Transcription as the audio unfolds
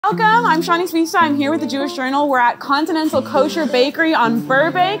Welcome, I'm Shanni Suissa. I'm here with the Jewish Journal. We're at Continental Kosher Bakery on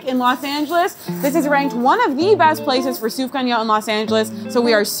Burbank in Los Angeles. This is ranked one of the best places for Sufganiyot in Los Angeles, so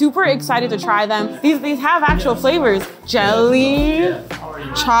we are super excited to try them. These have actual flavors. Jelly,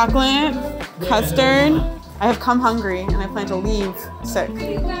 chocolate, custard. I have come hungry and I plan to leave sick.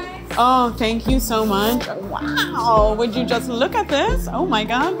 Oh, thank you so much. Wow, would you just look at this? Oh my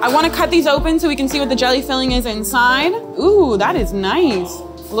God. I want to cut these open so we can see what the jelly filling is inside. Ooh, that is nice.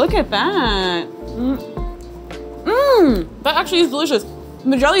 Look at that. That actually is delicious.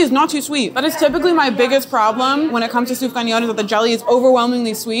 The jelly is not too sweet. That is typically my biggest problem when it comes to Sufganiyot, is that the jelly is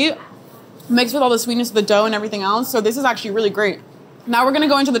overwhelmingly sweet, mixed with all the sweetness of the dough and everything else. So this is actually really great. Now we're gonna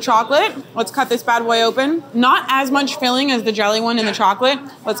go into the chocolate. Let's cut this bad boy open. Not as much filling as the jelly one in the chocolate.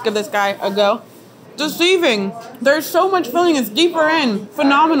 Let's give this guy a go. Deceiving. There's so much filling, it's deeper in.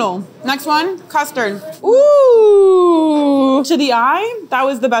 Phenomenal. Next one, custard. Ooh, to the eye, that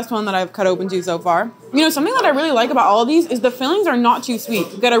was the best one that I've cut open to so far. You know, something that I really like about all of these is the fillings are not too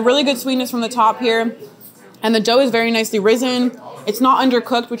sweet. You get a really good sweetness from the top here, and the dough is very nicely risen. It's not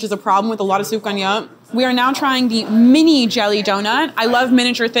undercooked, which is a problem with a lot of Sufganiyot. We are now trying the mini jelly donut. I love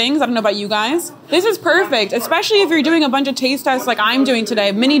miniature things. I don't know about you guys. This is perfect, especially if you're doing a bunch of taste tests like I'm doing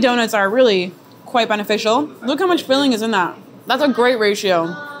today. Mini donuts are really quite beneficial. Look how much filling is in that. That's a great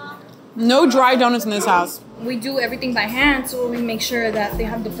ratio. No dry donuts in this house. We do everything by hand, so we make sure that they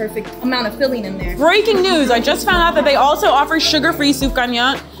have the perfect amount of filling in there. Breaking news, I just found out that they also offer sugar-free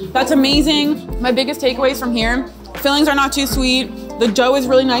Sufganiyot. That's amazing. My biggest takeaways from here, fillings are not too sweet. The dough is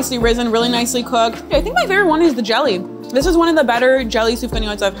really nicely risen, really nicely cooked. I think my favorite one is the jelly. This is one of the better jelly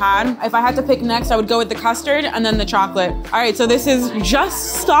Sufganiyots I've had. If I had to pick next, I would go with the custard and then the chocolate. All right, so this is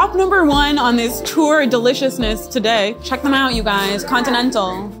just stop number 1 on this tour of deliciousness today. Check them out, you guys.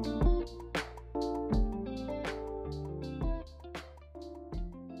 Continental.